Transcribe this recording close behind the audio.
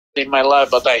in my life,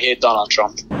 but I hate Donald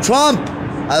Trump. Trump,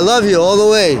 I love you all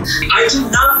the way. I do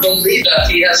not believe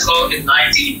that he has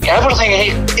COVID-19.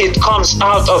 Everything it comes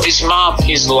out of his mouth,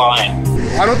 he's lying.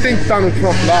 I don't think Donald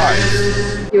Trump lies.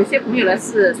 有些朋友呢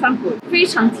是川普非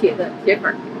常铁的铁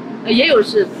粉，也有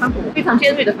是川普非常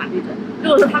尖锐的反对者。如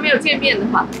果说他们要见面的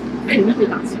话，肯定会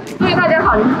打起来。各位大家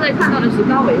好，您现在看到的是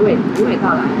高娓娓娓娓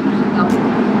道来，我是高娓。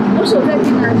我所在地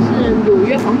呢是纽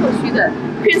约皇后区的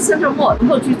Queens Center Mall 皇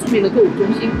后区著名的购物中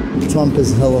心。Trump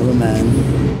is a hell of a man.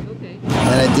 Okay.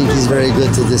 And I think he's very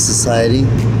good to this society.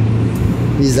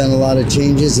 He's done a lot of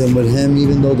changes, and with him,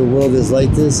 even though the world is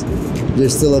like this,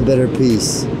 there's still a better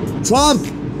peace. Trump,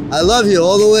 I love you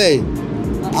all the way.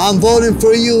 I'm voting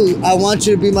for you. I want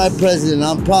you to be my president.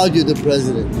 I'm proud you're the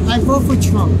president. I vote for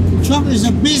Trump. Trump is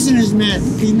a businessman.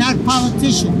 He's not a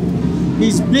politician.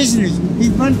 He's business. He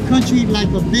runs the country like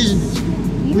a business.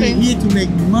 We're here to make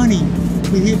money.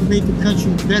 We're here to make the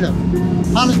country better.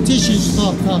 Politicians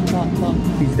talk.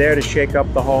 He's there to shake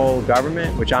up the whole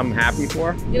government, which I'm happy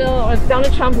for. You know,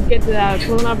 Donald Trump get the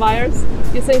coronavirus.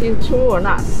 You think it's true or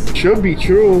not? Should be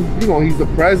true. You know, he's the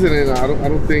president. I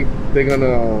don't think they're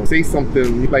gonna say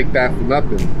something like that for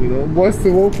nothing. You know, what's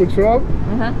to vote for Trump?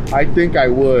 I think I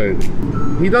would.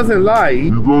 He doesn't lie.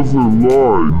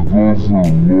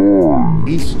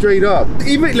 He's straight up.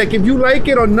 Even like if you like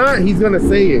it or not, he's gonna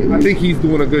say it. I think he's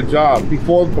doing a good job.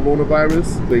 Before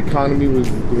coronavirus, the economy was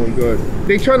doing good.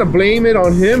 They trying to blame it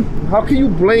on him. How can you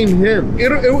blame him? It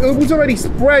was already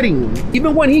spreading.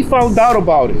 Even when he found out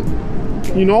about it.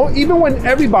 You know, even when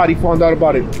everybody found out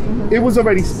about it, it was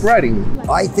already spreading.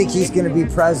 I think he's going to be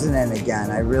president again.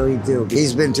 I really do.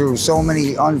 He's been through so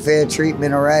many unfair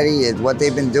treatment already. It's what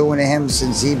they've been doing to him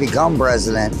since he become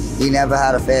president. He never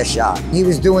had a fair shot. He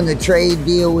was doing the trade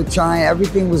deal with China.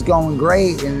 Everything was going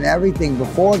great and everything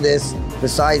before this,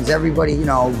 besides everybody, you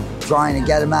know, trying to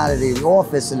get him out of the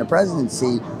office and the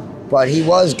presidency. But he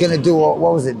was going to do, what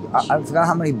was it? I forgot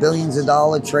how many billions of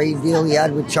dollar trade deal he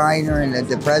had with China and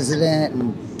the president.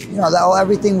 And, you know,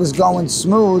 everything was going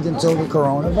smooth until the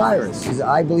coronavirus.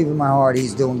 I believe in my heart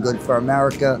he's doing good for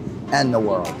America and the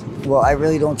world. Well, I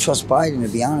really don't trust Biden, to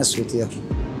be honest with you.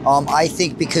 I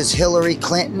think because Hillary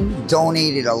Clinton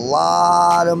donated a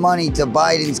lot of money to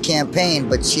Biden's campaign,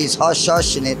 but she's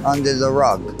hush-hushing it under the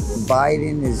rug.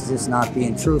 Biden is just not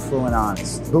being truthful and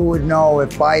honest. Who would know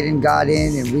if Biden got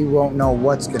in and we won't know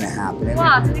what's going to happen?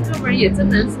 哇，这些哥们儿也真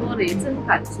能说了，也真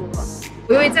敢说。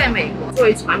我因为在美国作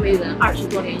为传媒人20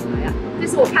多年以来啊，这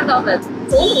是我看到的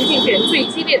总统竞选最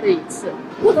激烈的一次。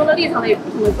不同的立场呢有不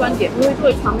同的观点，因为作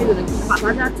为传媒的人，就是把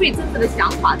大家最真实的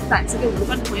想法展示给我们的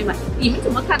观众朋友们。你们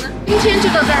怎么看呢？今天就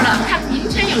到这儿了，看明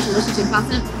天有什么事情发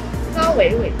生。高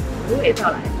娓娓娓娓道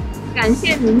来，感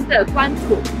谢您的关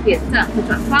注、点赞和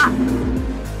转发。